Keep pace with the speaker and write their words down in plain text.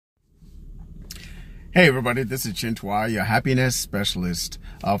Hey everybody, this is Chintwa, your happiness specialist.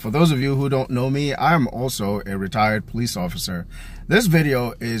 For those of you who don't know me, I'm also a retired police officer. This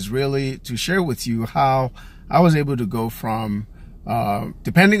video is really to share with you how I was able to go from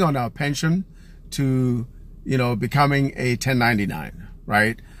depending on our pension to, becoming a 1099,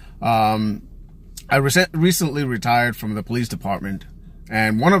 right? I recently retired from the police department,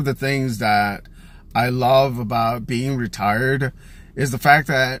 and one of the things that I love about being retired is the fact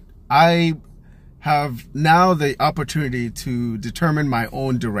that I have now the opportunity to determine my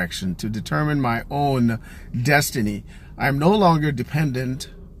own direction, to determine my own destiny. I'm no longer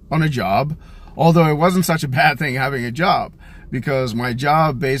dependent on a job, although it wasn't such a bad thing having a job, because my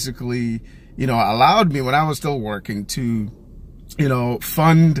job basically, allowed me when I was still working to,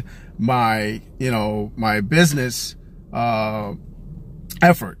 fund my, my business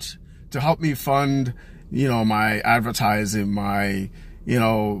efforts, to help me fund, my advertising, my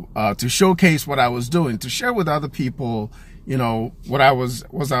to showcase what I was doing, to share with other people, what I was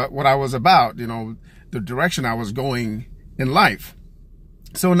about, the direction I was going in life.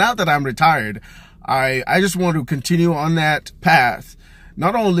 So now that I'm retired, I just want to continue on that path,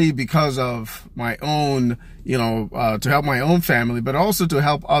 not only because of my own, to help my own family, but also to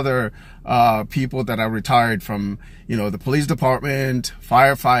help other people that are retired from, the police department,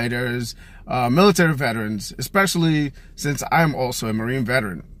 firefighters, military veterans, especially since I'm also a Marine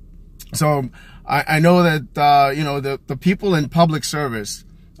veteran. So I know that, the people in public service,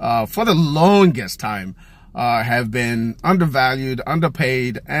 for the longest time, have been undervalued,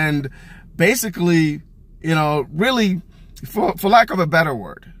 underpaid, and basically, really, for lack of a better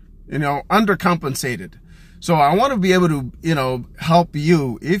word, undercompensated. So I want to be able to, help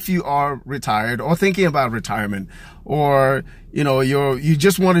you if you are retired or thinking about retirement, or, you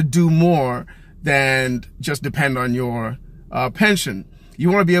just want to do more than just depend on your pension. You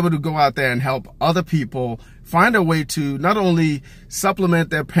want to be able to go out there and help other people find a way to not only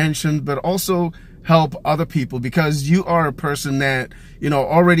supplement their pension, but also help other people, because you are a person that,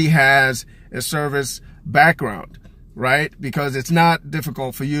 already has a service background. Right? Because it's not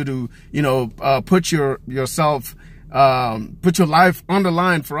difficult for you to, put yourself, put your life on the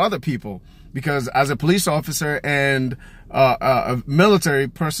line for other people. Because as a police officer and a military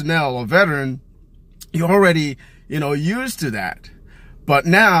personnel or veteran, you're already, used to that. But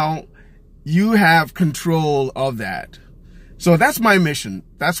now you have control of that. So that's my mission.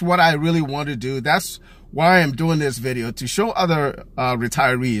 That's what I really want to do. That's why I'm doing this video, to show other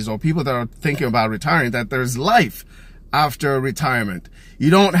retirees or people that are thinking about retiring that there's life after retirement.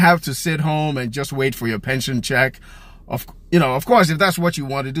 You don't have to sit home and just wait for your pension check. Of course, if that's what you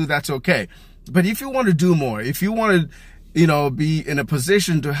want to do, that's okay. But if you want to do more, if you want to, be in a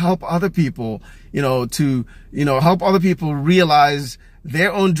position to help other people, to, help other people realize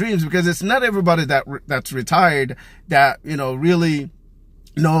their own dreams, because it's not everybody that's retired that, really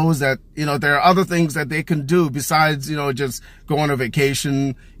knows that, there are other things that they can do besides, just go on a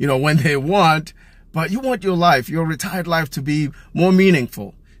vacation, when they want. But you want your life, your retired life, to be more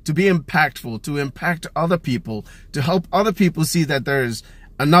meaningful, to be impactful, to impact other people, to help other people see that there's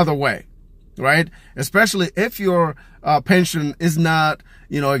another way, right? Especially if your pension is not,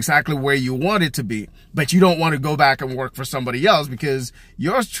 exactly where you want it to be, but you don't want to go back and work for somebody else, because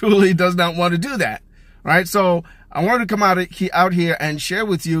yours truly does not want to do that, right? So I wanted to come out here and share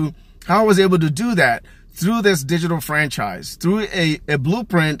with you how I was able to do that through this digital franchise, through a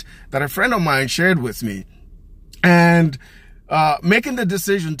blueprint that a friend of mine shared with me. And making the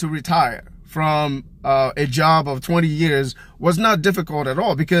decision to retire from a job of 20 years was not difficult at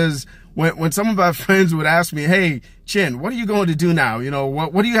all, because when some of my friends would ask me, hey, Chin, what are you going to do now?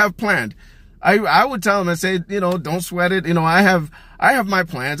 What do you have planned? I would tell them, I say, don't sweat it. I have my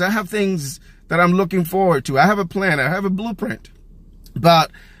plans. I have things that I'm looking forward to. I have a plan. I have a blueprint.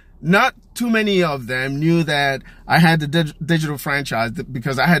 But not too many of them knew that I had the digital franchise,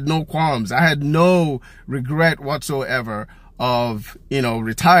 because I had no qualms. I had no regret whatsoever of,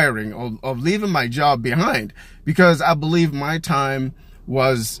 retiring, of leaving my job behind, because I believe my time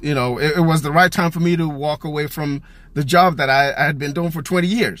was, it was the right time for me to walk away from the job that I had been doing for 20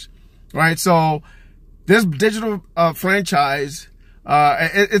 years. Right. So this digital franchise,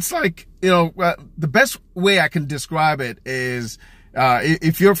 it's like, the best way I can describe it is,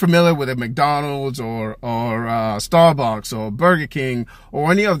 if you're familiar with a McDonald's or Starbucks or Burger King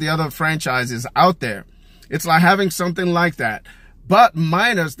or any of the other franchises out there, it's like having something like that, but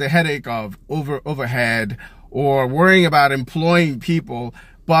minus the headache of overhead or worrying about employing people.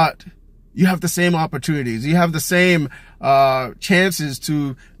 But you have the same opportunities. You have the same chances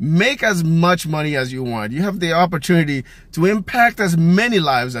to make as much money as you want. You have the opportunity to impact as many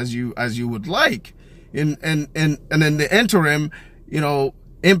lives as you would like. and in the interim, you know,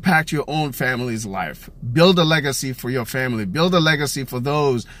 impact your own family's life. Build a legacy for your family. Build a legacy for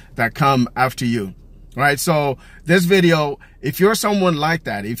those that come after you. Right? So this video, if you're someone like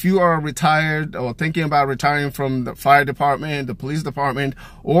that, if you are retired or thinking about retiring from the fire department, the police department,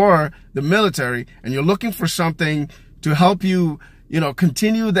 or the military, and you're looking for something to help you, you know,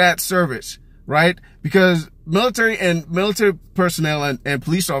 continue that service, right? Because military personnel and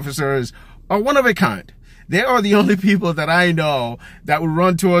police officers are one of a kind. They are the only people that I know that will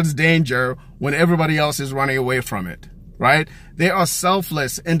run towards danger when everybody else is running away from it, right? They are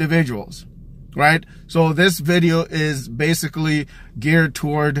selfless individuals, right? So this video is basically geared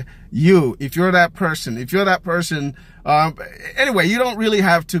toward you. If you're that person, anyway, you don't really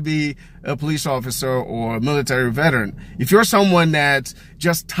have to be a police officer or a military veteran. If you're someone that's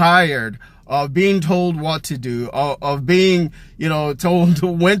just tired of being told what to do, of being, you know, told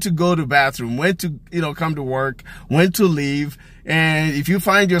when to go to the bathroom, when to, you know, come to work, when to leave. And if you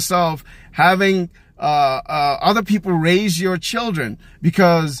find yourself having other people raise your children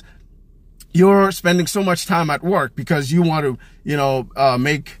because you're spending so much time at work because you want to, you know,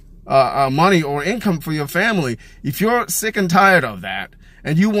 make money or income for your family. If you're sick and tired of that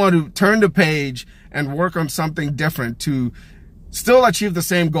and you want to turn the page and work on something different to still achieve the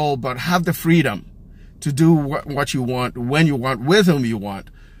same goal, but have the freedom to do what you want, when you want, with whom you want,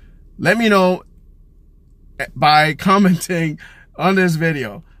 let me know by commenting on this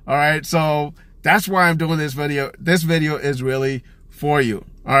video. All right. So that's why I'm doing this video. This video is really for you.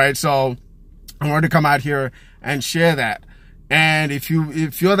 All right. So I wanted to come out here and share that. And if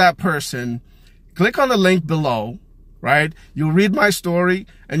you're that person, click on the link below, right? You'll read my story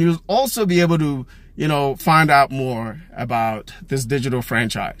and you'll also be able to, you know, find out more about this digital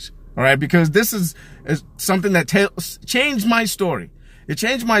franchise. All right. Because this is something that changed my story. It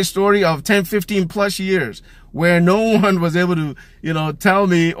changed my story of 10, 15 plus years where no one was able to, you know, tell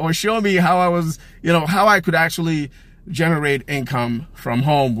me or show me how I was, you know, how I could actually generate income from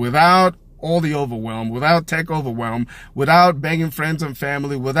home without all the overwhelm, without tech overwhelm, without begging friends and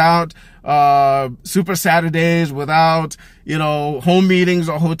family, without Super Saturdays, without, you know, home meetings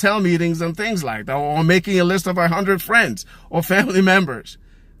or hotel meetings and things like that, or making a list of 100 friends or family members,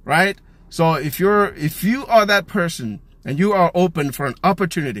 right? So if you are that person and you are open for an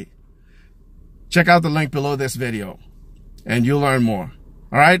opportunity, check out the link below this video and you'll learn more.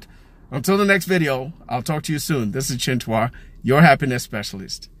 All right? Until the next video, I'll talk to you soon. This is Chintwa, your happiness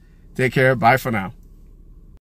specialist. Take care. Bye for now.